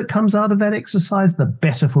data that comes out of that exercise, the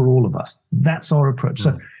better for all of us. That's our approach.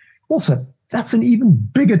 So also, that's an even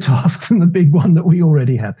bigger task than the big one that we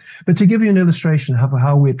already have. But to give you an illustration of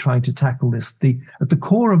how we're trying to tackle this, at the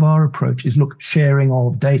core of our approach is, sharing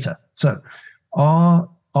of data. So our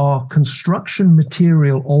construction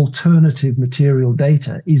material, alternative material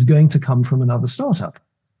data is going to come from another startup.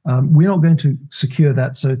 We're not going to secure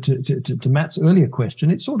that. So to Matt's earlier question,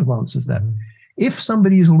 it sort of answers that. If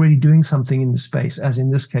somebody is already doing something in the space, as in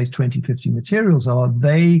this case 2050 Materials are,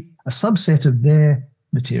 they a subset of their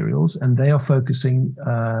materials, and they are focusing,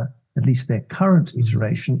 at least their current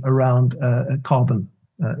iteration, around carbon,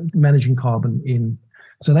 managing carbon in.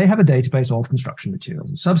 So they have a database of construction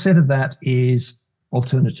materials. A subset of that is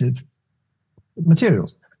alternative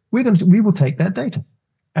materials. We will take that data.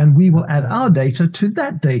 and we will add our data to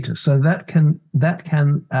that data, so that can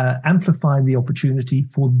amplify the opportunity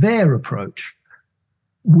for their approach.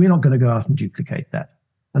 We're not going to go out and duplicate that.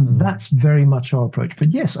 And that's very much our approach.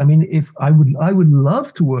 But yes, I mean, if I would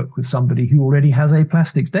love to work with somebody who already has a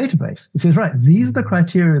plastics database. It says, right, these are the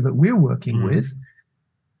criteria that we're working with.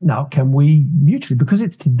 Now, can we mutually, because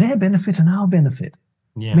it's to their benefit and our benefit.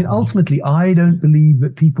 Yeah. I mean, ultimately, I don't believe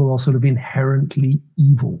that people are sort of inherently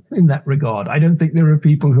evil in that regard. I don't think there are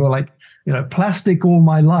people who are like, plastic all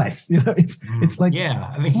my life. It's like,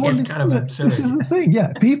 yeah, I mean, it's kind of absurd. This is the thing.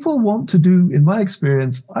 Yeah. People want to do, in my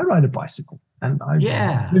experience, I ride a bicycle and I've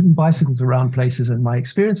ridden bicycles around places, and my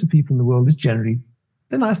experience with people in the world is generally,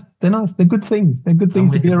 they're nice. They're good things. They're good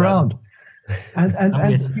things to be around. And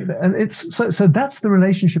it's so that's the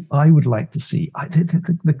relationship I would like to see.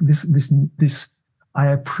 I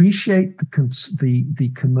appreciate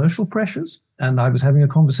the commercial pressures, and I was having a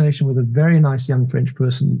conversation with a very nice young French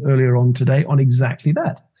person earlier on today on exactly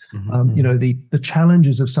that. The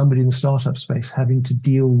challenges of somebody in the startup space having to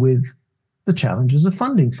deal with the challenges of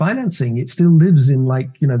financing. It still lives in I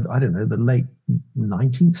don't know, the late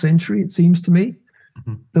 19th century, it seems to me.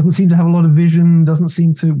 Doesn't seem to have a lot of vision, doesn't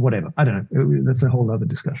seem to, whatever. I don't know. That's a whole other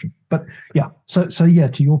discussion. But yeah, so yeah,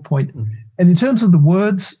 to your point. And in terms of the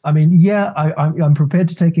words, I mean, yeah, I'm prepared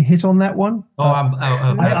to take a hit on that one.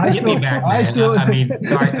 Get me back, man.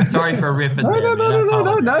 Sorry for riffing.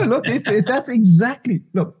 No. Look, that's exactly,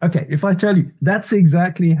 okay, if I tell you, that's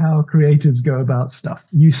exactly how creatives go about stuff.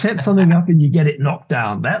 You set something up and you get it knocked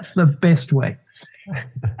down. That's the best way.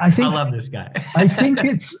 I love this guy. I think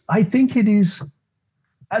it's a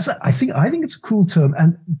cool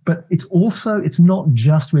term, but it's not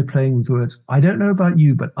just we're playing with words. I don't know about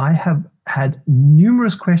you, but I have had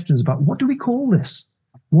numerous questions about what do we call this?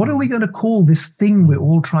 What are we going to call this thing we're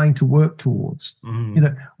all trying to work towards?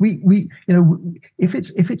 If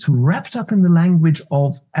it's wrapped up in the language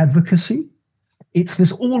of advocacy, it's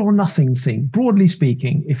this all or nothing thing. Broadly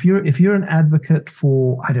speaking, if you're an advocate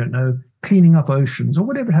for, I don't know, cleaning up oceans or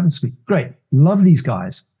whatever it happens to be, great, love these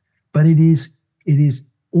guys, but it is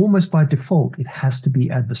almost by default, it has to be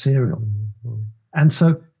adversarial. And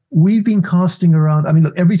so we've been casting around, I mean,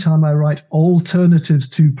 look, every time I write alternatives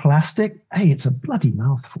to plastic, hey, it's a bloody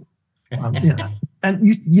mouthful. And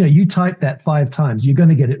you type that 5 times, you're going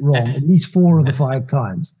to get it wrong at least 4 of the 5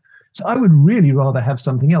 times. So I would really rather have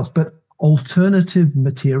something else. But alternative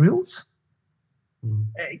materials,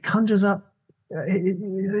 it conjures up,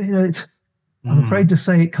 I'm afraid to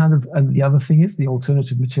say it kind of, and the other thing is the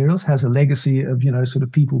alternative materials has a legacy of, sort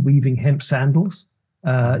of people weaving hemp sandals,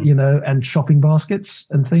 and shopping baskets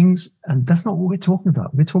and things. And that's not what we're talking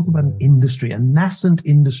about. We're talking about an industry, a nascent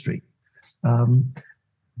industry.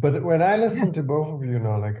 But when I listen to both of you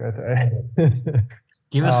now,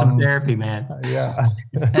 give us some therapy, man. Yeah.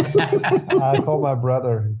 I'll call my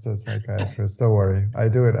brother, who's a psychiatrist. Don't worry. I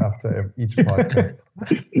do it after each podcast.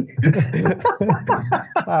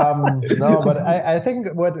 No, but I think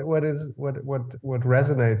what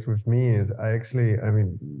resonates with me is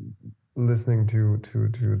listening to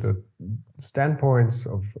the standpoints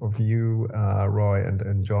of you, Roy,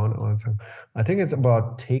 and John also. I think it's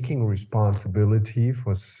about taking responsibility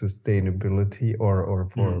for sustainability or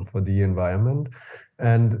for the environment.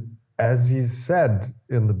 And as you said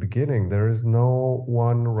in the beginning, there is no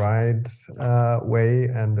one right way.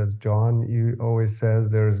 And as John, you always says,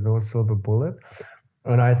 there is no silver bullet.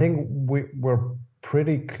 And I think we're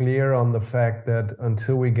pretty clear on the fact that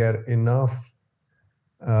until we get enough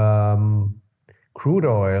crude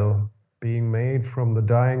oil being made from the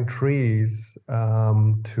dying trees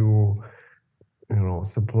to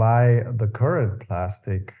supply the current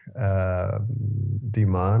plastic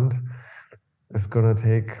demand, it's going to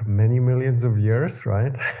take many millions of years,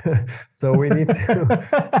 right? So we need to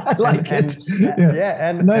I like it.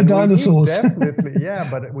 And dinosaurs.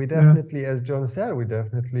 But we definitely, as John said, we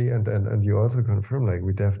definitely, and you also confirm,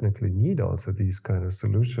 we definitely need also these kind of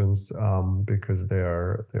solutions because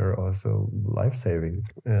they're also life-saving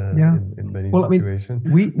in many situations.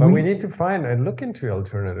 We need to find and look into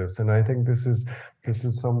alternatives, and I think this is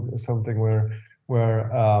something where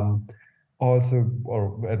also,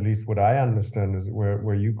 or at least what I understand is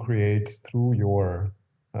where you create through your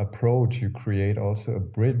approach, you create also a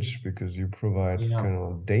bridge because you provide kind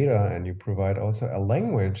of data and you provide also a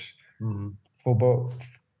language for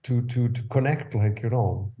both to connect,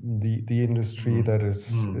 the industry that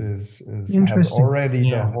has already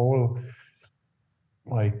the whole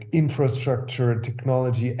infrastructure,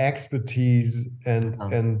 technology, expertise,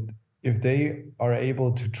 and if they are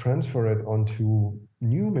able to transfer it onto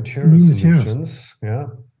new material solutions,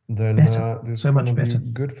 then this so is much going to be better.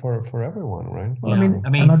 good for everyone, right? Well, Yeah. I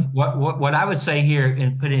mean, what I would say here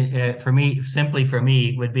and put it for me, simply for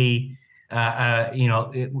me, would be,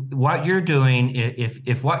 what you're doing.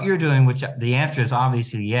 If what you're doing, which the answer is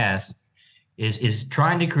obviously yes, is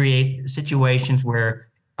trying to create situations where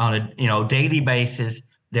on a daily basis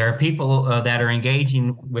there are people that are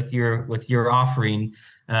engaging with your offering,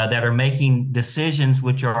 that are making decisions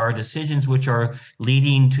which are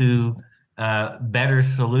leading to better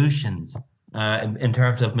solutions in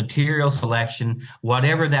terms of material selection,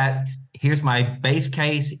 whatever that. Here's my base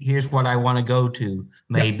case. Here's what I want to go to.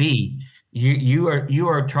 Maybe you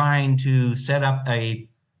are trying to set up a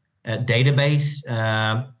database,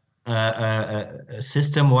 a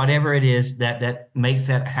system, whatever it is that makes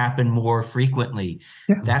that happen more frequently.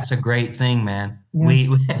 Yeah. That's a great thing, man.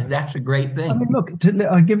 Yeah. That's a great thing. I mean, look,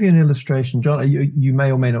 I'll give you an illustration, John. You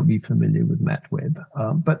may or may not be familiar with Matt Webb,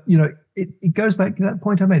 but it goes back to that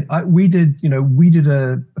point I made. We did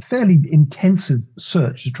a fairly intensive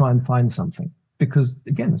search to try and find something because,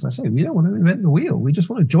 again, as I say, we don't want to invent the wheel. We just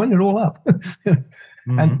want to join it all up.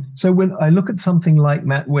 Mm-hmm. And so when I look at something like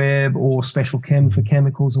Matt Webb or Special Chem for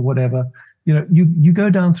chemicals or whatever, you go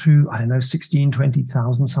down through, I don't know, 16,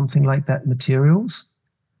 20,000, something like that, materials.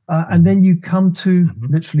 And then you come to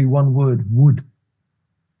literally one word, wood.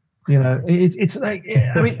 It's like,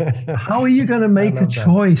 I mean, how are you going to make a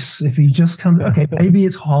choice if you just come, okay, maybe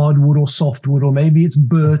it's hardwood or softwood, or maybe it's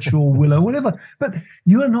birch or willow, whatever, but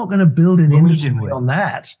you are not going to build an industry on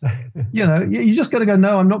that. You just got to go,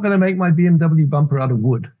 no, I'm not going to make my BMW bumper out of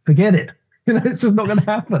wood. Forget it. It's just not going to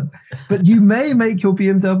happen. But you may make your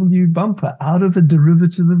BMW bumper out of a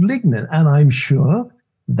derivative of lignin. And I'm sure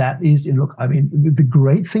that is, look, I mean, the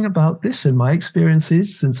great thing about this, in my experience,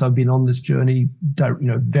 is since I've been on this journey,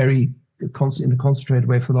 very constant in a concentrated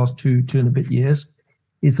way for the last two and a bit years,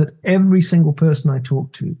 is that every single person I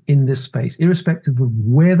talk to in this space, irrespective of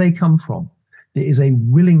where they come from, there is a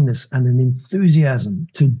willingness and an enthusiasm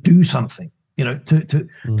to do something, to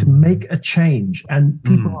make a change, and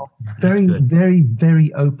people are very, very,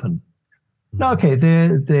 very open. Now, okay,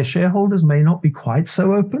 their shareholders may not be quite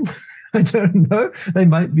so open. I don't know. They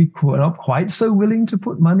might be not quite so willing to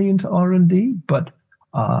put money into R&D, but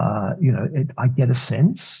I get a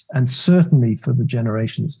sense, and certainly for the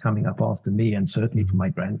generations coming up after me, and certainly for my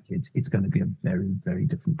grandkids, it's going to be a very, very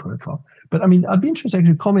different profile. But I mean, I'd be interested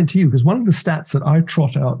to comment to you, because one of the stats that I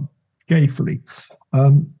trot out gayfully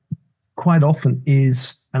quite often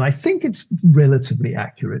is, and I think it's relatively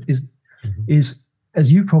accurate, is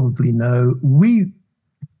as you probably know, we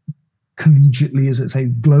collegiately, as it's a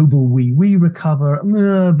global we recover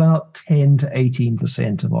about 10 to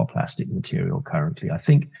 18% of our plastic material currently. I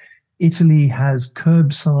think Italy has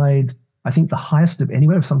curbside, I think the highest of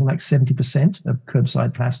anywhere, of something like 70% of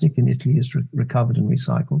curbside plastic in Italy is recovered and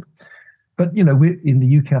recycled. But, we're in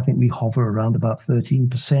the UK, I think we hover around about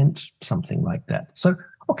 13%, something like that. So,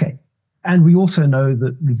 okay. And we also know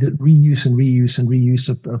that reuse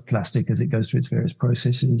of plastic as it goes through its various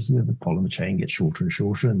processes, the polymer chain gets shorter and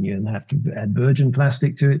shorter, and you have to add virgin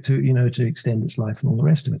plastic to it to extend its life and all the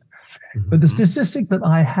rest of it. But the statistic that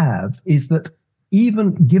I have is that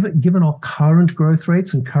even given our current growth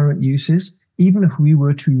rates and current uses, even if we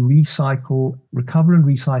were to recover and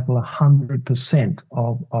recycle 100%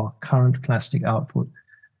 of our current plastic output,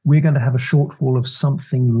 we're going to have a shortfall of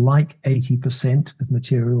something like 80% of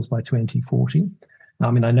materials by 2040. Now,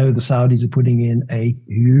 I mean, I know the Saudis are putting in a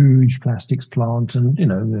huge plastics plant, and,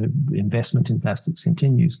 the investment in plastics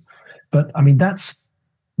continues. But I mean, that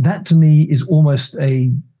to me is almost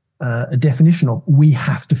a definition of we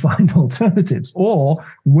have to find alternatives, or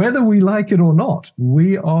whether we like it or not,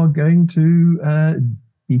 we are going to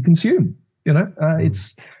be consumed.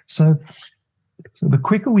 It's so the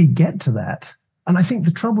quicker we get to that. And I think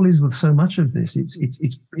the trouble is with so much of this,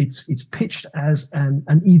 it's pitched as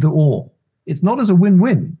an either or. It's not as a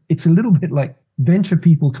win-win. It's a little bit like venture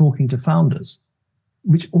people talking to founders,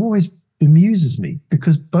 which always bemuses me,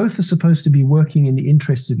 because both are supposed to be working in the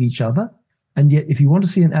interests of each other. And yet, if you want to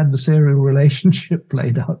see an adversarial relationship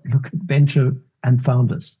played out, look at venture and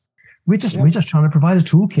founders. We're just trying to provide a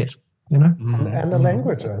toolkit, and a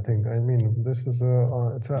language. I think. I mean, this is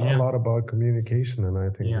a lot about communication, and I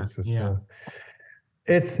think this is.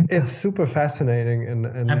 It's super fascinating,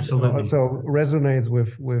 and absolutely also resonates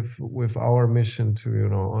with our mission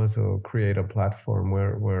to also create a platform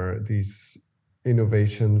where these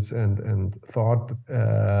innovations and thought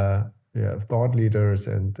leaders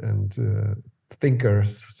and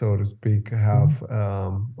thinkers, so to speak, have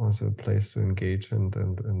also a place to engage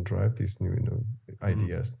and drive these new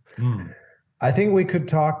ideas. I think we could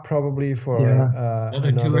talk probably for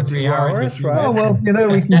another 2 or 3 hours, right? Oh well,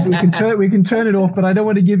 we can turn it off, but I don't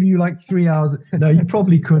want to give you like 3 hours. No, you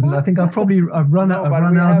probably couldn't. I think I've run out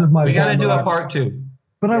of my. We got to do a part 2.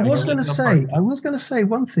 But I was going to say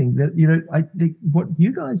one thing that, I think what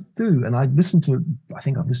you guys do, and I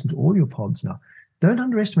think I've listened to all your pods now. Don't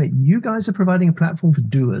underestimate. You guys are providing a platform for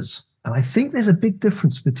doers. And I think there's a big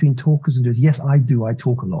difference between talkers and doers. Yes, I do. I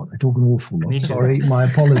talk a lot. I talk an awful lot. Sorry, my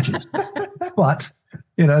apologies. But,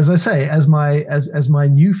 as I say, as my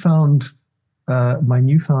newfound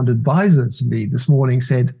advisor to me this morning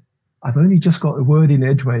said, I've only just got a word in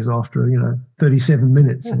edgeways after 37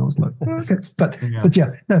 minutes, and I was like, okay, but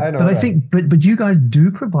I think you guys do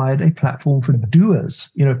provide a platform for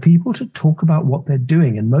doers, people to talk about what they're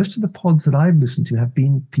doing, and most of the pods that I've listened to have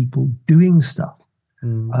been people doing stuff.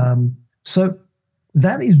 So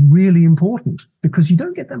that is really important because you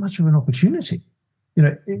don't get that much of an opportunity.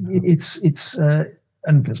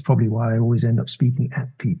 And that's probably why I always end up speaking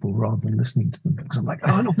at people rather than listening to them, because I'm like,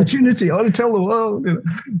 an opportunity. I want to tell the world,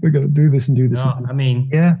 we're going to do this and do this. No, I mean,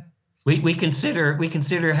 we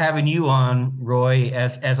consider having you on, Roy,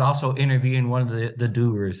 as also interviewing one of the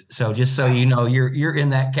doers. So just so you know, you're in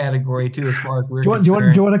that category too, as far as we're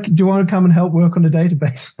concerned. Do you want to come and help work on the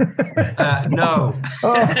database? No.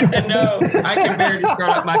 No, I can barely start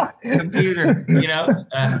up my computer.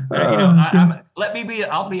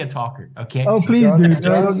 I'll be a talker. Okay. Oh, please do. I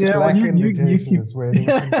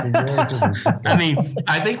mean,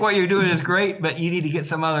 I think what you're doing is great, but you need to get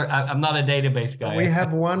some other. I'm not a database guy. We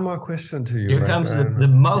have one more question to you. Here comes the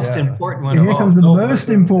most important one. Here comes the most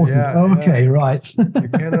important. Okay, right. You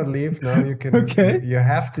cannot leave now. You can. Okay. You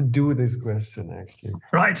have to do this question actually.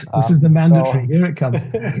 Right. This is the mandatory. Here it comes.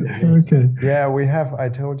 Okay. Yeah, we have. I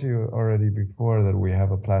told you already before that we have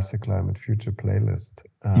a Plastic Climate Future playlist.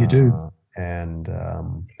 You do. And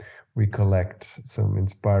we collect some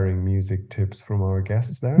inspiring music tips from our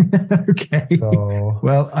guests there. Okay. So,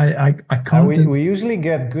 well, I can't. We usually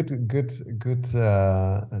get good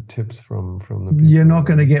tips from the people. You're not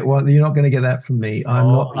going to get one. You're not going to get that from me. I'm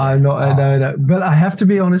not. No. But I have to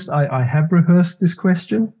be honest. I have rehearsed this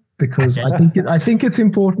question because I think it's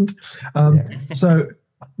important. So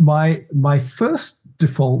my first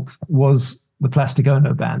default was the Plastic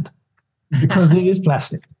Ono band. Because it is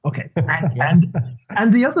plastic. Okay.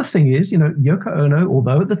 And the other thing is, Yoko Ono,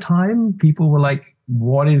 although at the time people were like,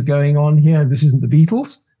 what is going on here? This isn't the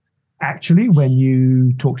Beatles. Actually, when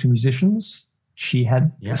you talk to musicians, she had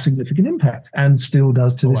a significant impact and still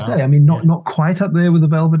does to this day. I mean, not quite up there with the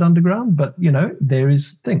Velvet Underground, but, there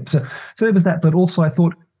is things. So there was that. But also I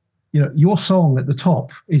thought, your song at the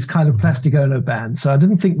top is kind of Plastic Ono band. So I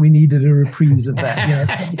didn't think we needed a reprise of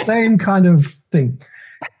that. Same kind of thing.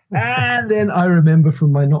 And then I remember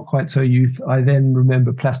from my not quite so youth, I then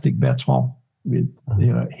remember Plastic Bertrand with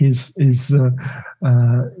his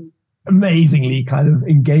amazingly kind of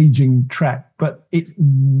engaging track, but it's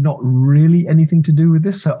not really anything to do with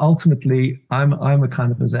this. So ultimately, I'm a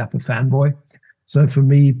kind of a Zappa fanboy. So for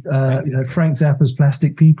me, Frank Zappa's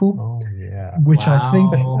Plastic People, which I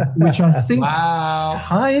think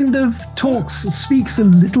kind of speaks a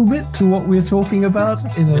little bit to what we're talking about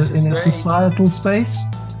in a societal space.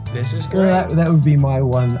 This is great. That would be my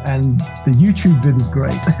one, and the YouTube bit is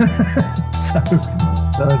great.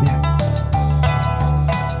 so yeah.